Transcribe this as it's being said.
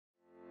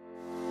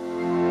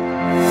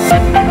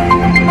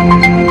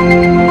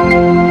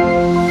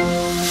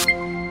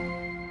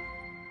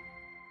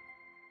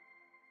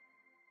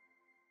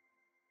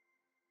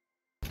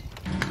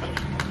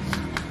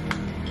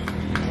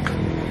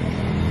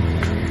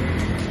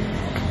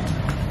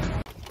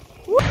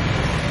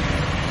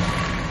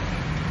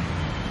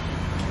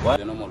What?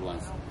 The normal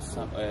ones.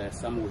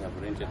 Some we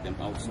have rented them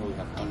out, so we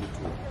have only 2.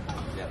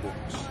 They are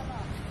booked.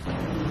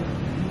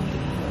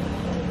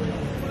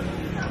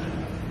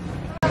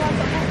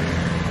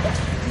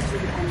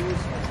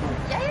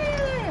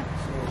 Yeah.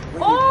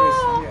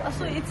 Oh,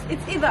 so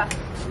it's either.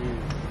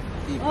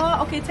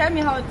 Oh, okay. Tell me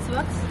how it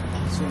works.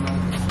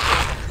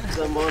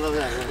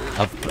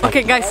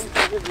 Okay, guys.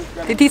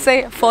 Did he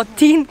say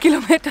 14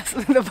 kilometers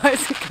with the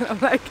bicycle? I'm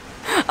like,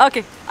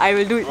 okay, I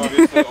will do it.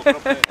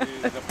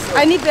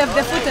 I need the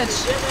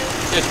footage.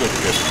 Yes, good.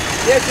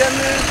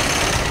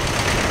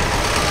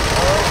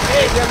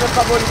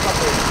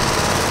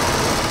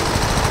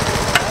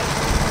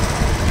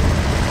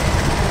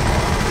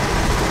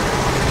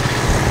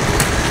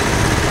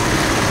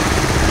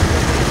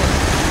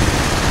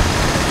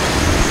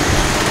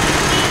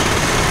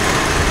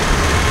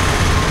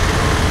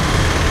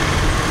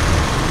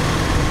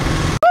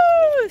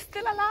 Woo,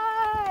 still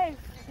alive.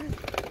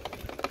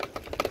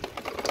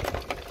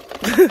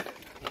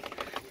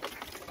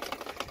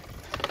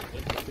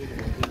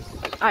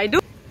 I do.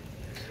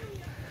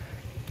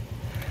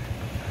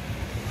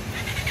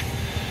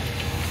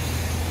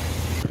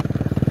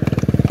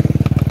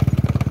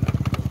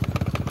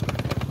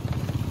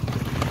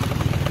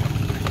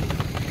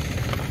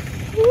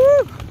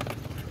 Woo.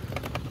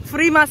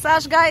 Free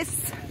massage, guys.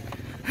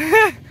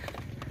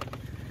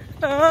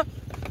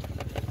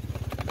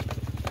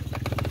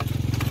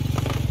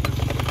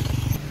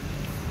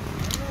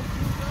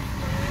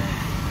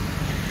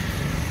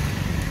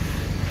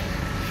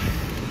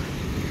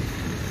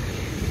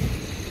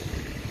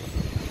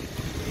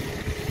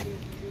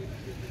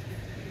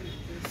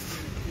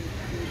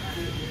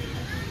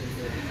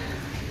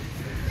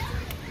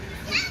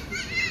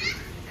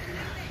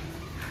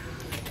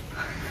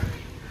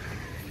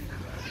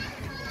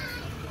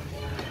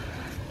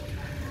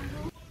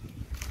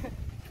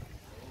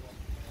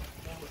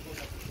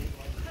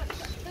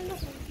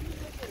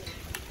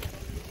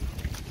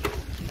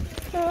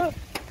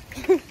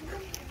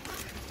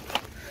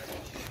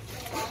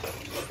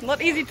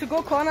 Not easy to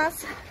go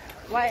corners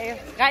while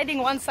riding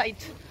one side.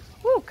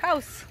 Woo,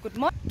 cows, good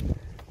morning.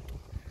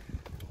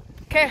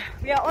 Okay,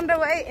 we are on the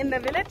way in the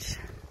village.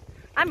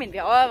 I mean, we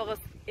are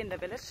almost in the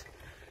village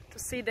to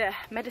see the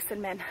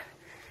medicine man,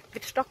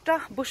 Witchdoctor,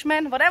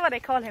 bushman, whatever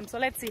they call him. So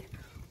let's see.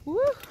 Woo.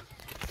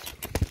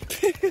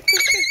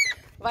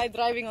 While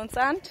driving on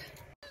sand.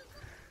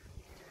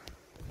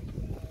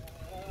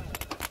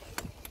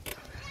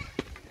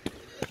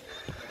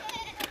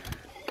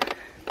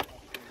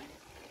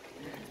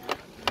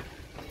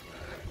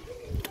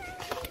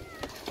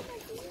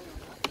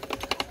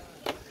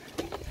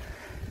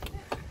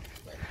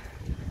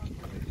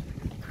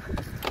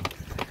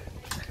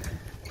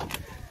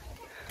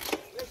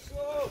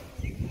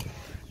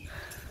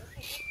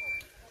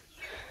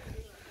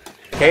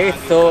 Okay,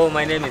 so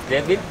my name is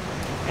David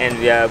and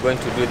we are going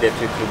to do the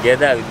trip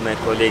together with my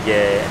colleague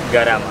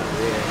Garama.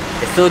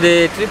 So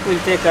the trip will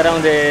take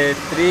around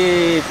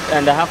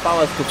 3.5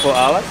 hours to 4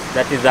 hours.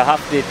 That is a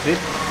half-day trip,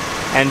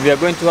 and we are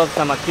going to have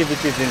some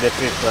activities in the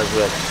trip as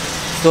well.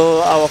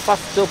 So our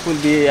first stop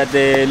will be at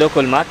the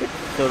local market.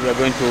 So we are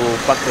going to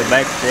park the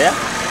bikes there,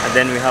 and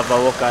then we have a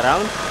walk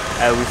around.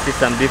 We see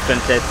some different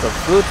types of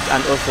fruits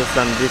and also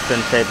some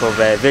different type of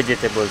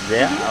vegetables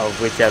there, of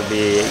which I'll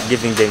be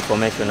giving the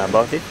information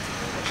about it.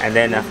 And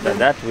then after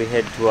that, we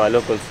head to our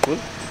local school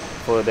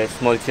for the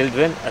small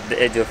children at the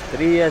age of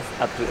 3 years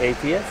up to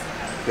 8 years.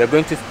 We are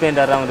going to spend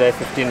around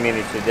 15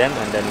 minutes with them,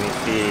 and then we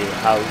see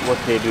what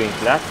they do in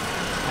class.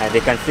 They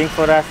can sing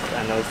for us,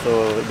 and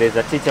also there's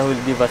a teacher who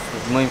will give us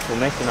more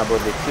information about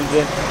the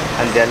children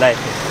and their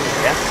life history.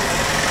 Yeah?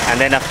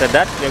 And then after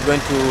that, we are going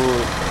to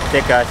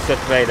take a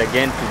short ride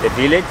again to the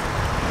village,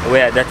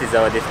 where that is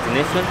our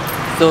destination.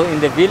 So in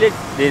the village,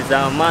 there's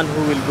a man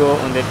who will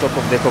go on the top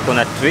of the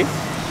coconut tree,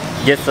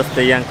 gets us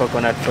the young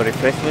coconut for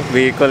refreshment.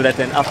 We call that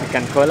an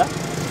African cola,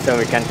 so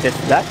we can taste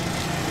that.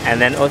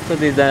 And then also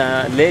there's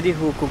a lady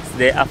who cooks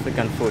the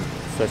African food,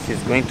 so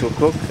she's going to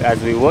cook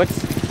as we watch.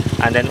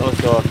 And then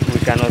also we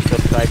can also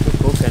try to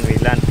cook, and we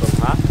learn from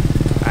her.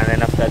 And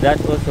then after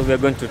that also we are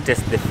going to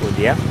taste the food.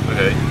 Yeah.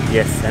 Okay.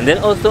 Yes. And then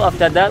also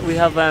after that we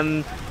have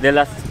the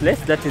last place,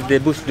 that is the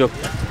bush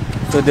doctor.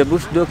 So the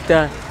bush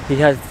doctor, he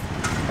has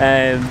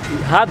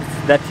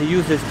herbs that he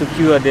uses to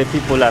cure the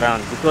people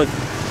around, because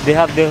they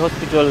have the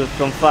hospital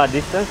from far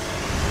distance.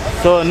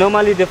 So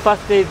normally the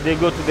first day they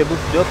go to the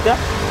bush doctor,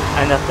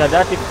 and after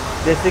that, if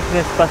the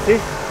sickness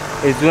persists,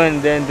 is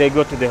when then they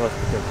go to the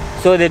hospital.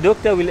 So the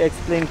doctor will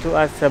explain to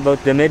us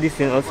about the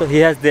medicine also. He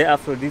has the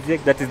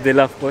aphrodisiac, that is the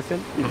love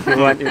potion. If you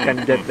want, you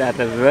can get that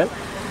as well.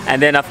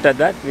 And then after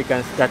that, we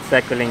can start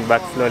cycling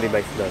back slowly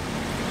by slowly.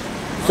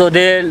 So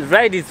the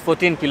ride is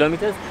 14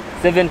 kilometers,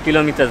 7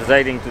 kilometers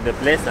riding to the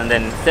place, and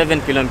then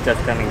 7 kilometers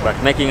coming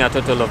back, making a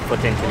total of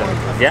 14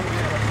 kilometers. Yeah.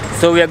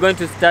 So we are going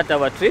to start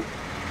our trip,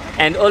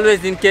 and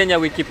always in Kenya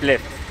we keep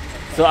left.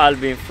 So I'll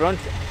be in front,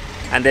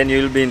 and then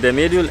you'll be in the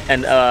middle,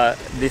 and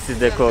this is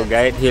the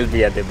co-guide, he'll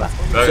be at the back.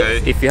 Okay.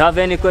 So if you have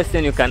any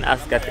question, you can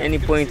ask at any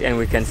point, and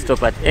we can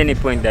stop at any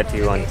point that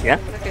you want. Yeah.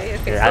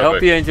 Okay. I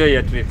hope you enjoy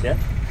your trip. Yeah.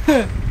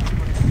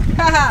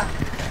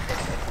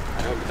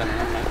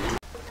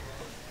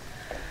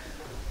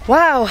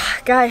 Wow,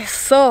 guys,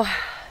 so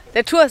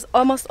the tour is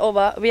almost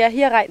over. We are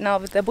here right now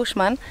with the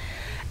Bushman,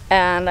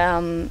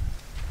 and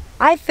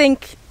I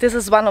think this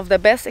is one of the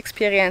best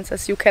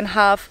experiences you can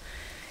have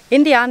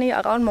in Diani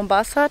around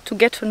Mombasa to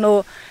get to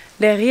know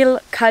the real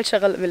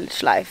cultural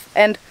village life.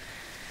 And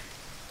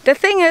the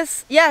thing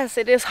is, yes,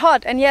 it is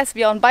hot, and yes,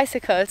 we are on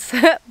bicycles,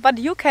 but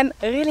you can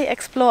really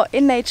explore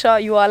in nature.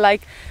 You are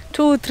like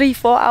 2, 3,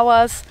 4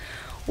 hours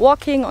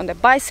walking on the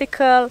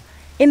bicycle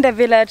in the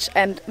village,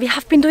 and we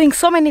have been doing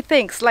so many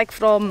things, like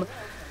from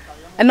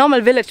a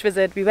normal village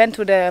visit. We went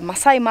to the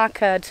Maasai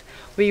market,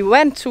 we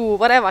went to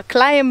whatever,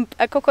 climb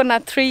a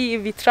coconut tree,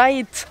 we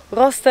tried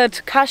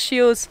roasted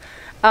cashews,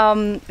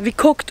 we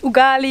cooked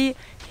ugali.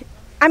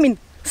 I mean,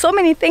 so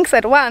many things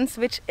at once,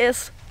 which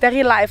is the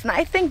real life. And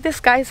I think these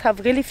guys have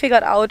really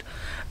figured out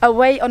a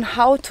way on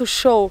how to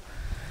show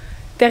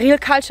the real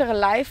cultural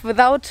life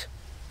without,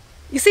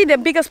 you see, the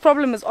biggest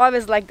problem is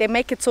always like they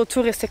make it so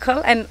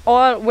touristical and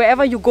all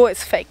wherever you go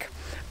is fake.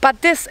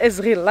 But this is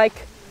real.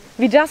 Like,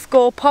 we just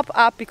go pop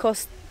up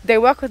because they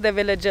work with the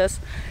villagers,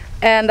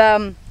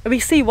 and we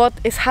see what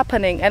is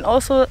happening, and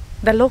also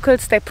the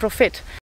locals, they profit.